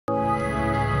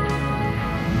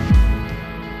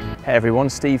Hey everyone,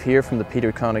 Steve here from the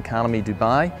Peter Cowan Academy,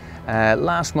 Dubai.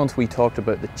 Last month we talked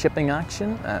about the chipping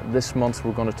action. This month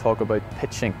we're going to talk about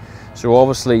pitching. So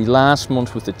obviously last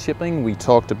month with the chipping we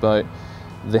talked about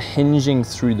the hinging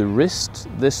through the wrist.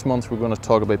 This month we're going to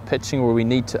talk about pitching, where we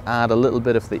need to add a little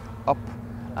bit of the up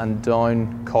and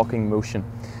down cocking motion.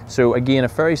 So again, a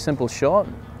very simple shot.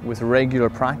 With regular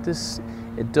practice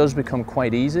it does become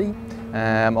quite easy.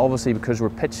 Obviously because we're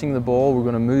pitching the ball, we're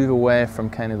going to move away from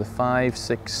kind of the 5,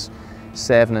 6,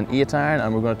 7 and 8 iron,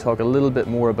 and we're going to talk a little bit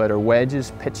more about our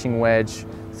wedges, pitching wedge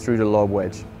through the lob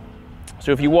wedge.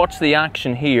 So if you watch the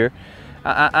action here,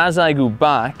 as I go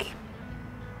back,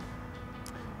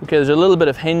 okay, there's a little bit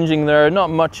of hinging there, not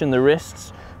much in the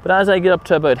wrists, but as I get up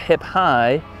to about hip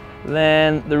high,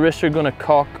 then the wrists are going to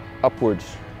cock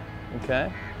upwards,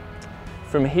 okay?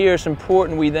 From here it's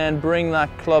important we then bring that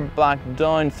club back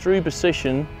down through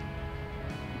position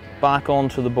back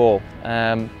onto the ball.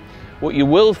 What you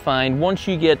will find once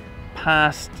you get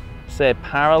past, say,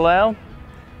 parallel,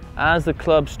 as the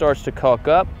club starts to cock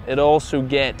up, it also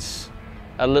gets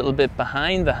a little bit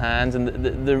behind the hands,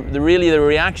 and really the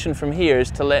reaction from here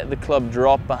is to let the club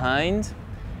drop behind.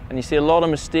 And you see a lot of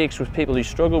mistakes with people who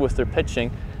struggle with their pitching.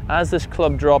 As this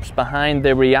club drops behind,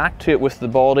 they react to it with the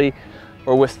body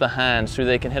or with the hands, so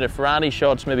they can hit a variety of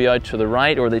shots maybe out to the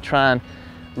right, or they try and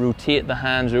rotate the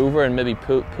hands over and maybe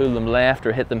pull them left,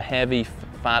 or hit them heavy,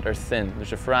 fat or thin.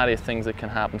 There's a variety of things that can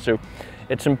happen. So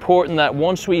it's important that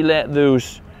once we let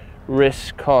those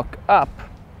wrists cock up,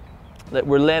 that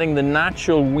we're letting the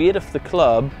natural weight of the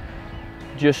club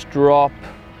just drop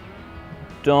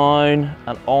down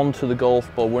and onto the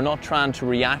golf ball. We're not trying to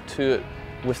react to it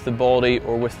with the body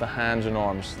or with the hands and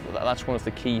arms. That's one of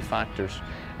the key factors.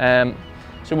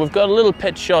 So we've got a little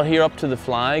pitch shot here up to the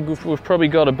flag. We've probably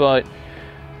got about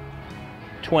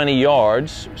 20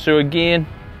 yards. So again,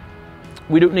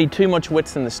 we don't need too much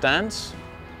width in the stance.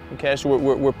 Okay, so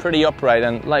we're pretty upright,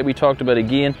 and like we talked about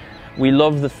again, we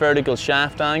love the vertical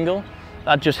shaft angle.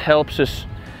 That just helps us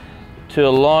to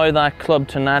allow that club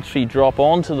to naturally drop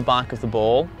onto the back of the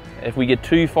ball. If we get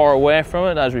too far away from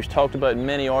it, as we've talked about in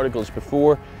many articles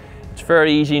before, it's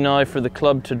very easy now for the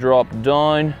club to drop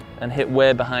down and hit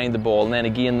way behind the ball, and then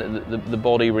again the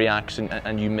body reacts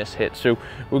and you miss hit. So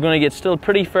we're going to get still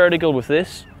pretty vertical with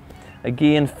this.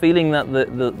 Again, feeling that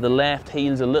the left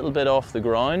heel's a little bit off the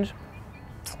ground.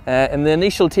 And the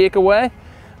initial takeaway,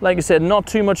 like I said, not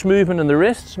too much movement in the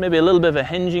wrists, maybe a little bit of a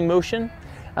hinging motion.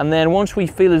 And then once we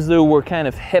feel as though we're kind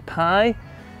of hip high,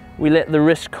 we let the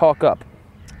wrist cock up.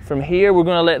 From here we're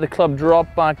going to let the club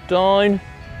drop back down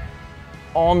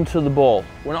onto the ball.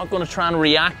 We're not going to try and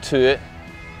react to it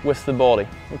with the body.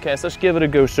 Okay, so let's give it a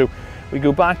go. So we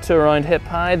go back to around hip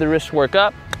high, the wrists work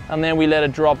up, and then we let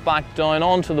it drop back down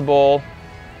onto the ball,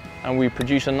 and we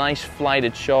produce a nice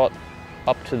flighted shot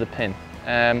up to the pin.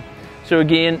 So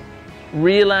again,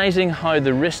 realizing how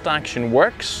the wrist action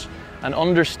works and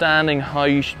understanding how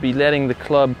you should be letting the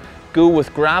club go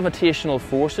with gravitational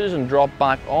forces and drop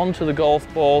back onto the golf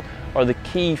ball are the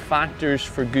key factors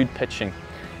for good pitching.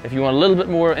 If you want a little bit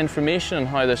more information on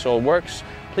how this all works,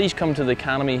 please come to the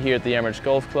Academy here at the Emirates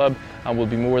Golf Club, and we'll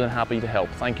be more than happy to help.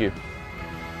 Thank you.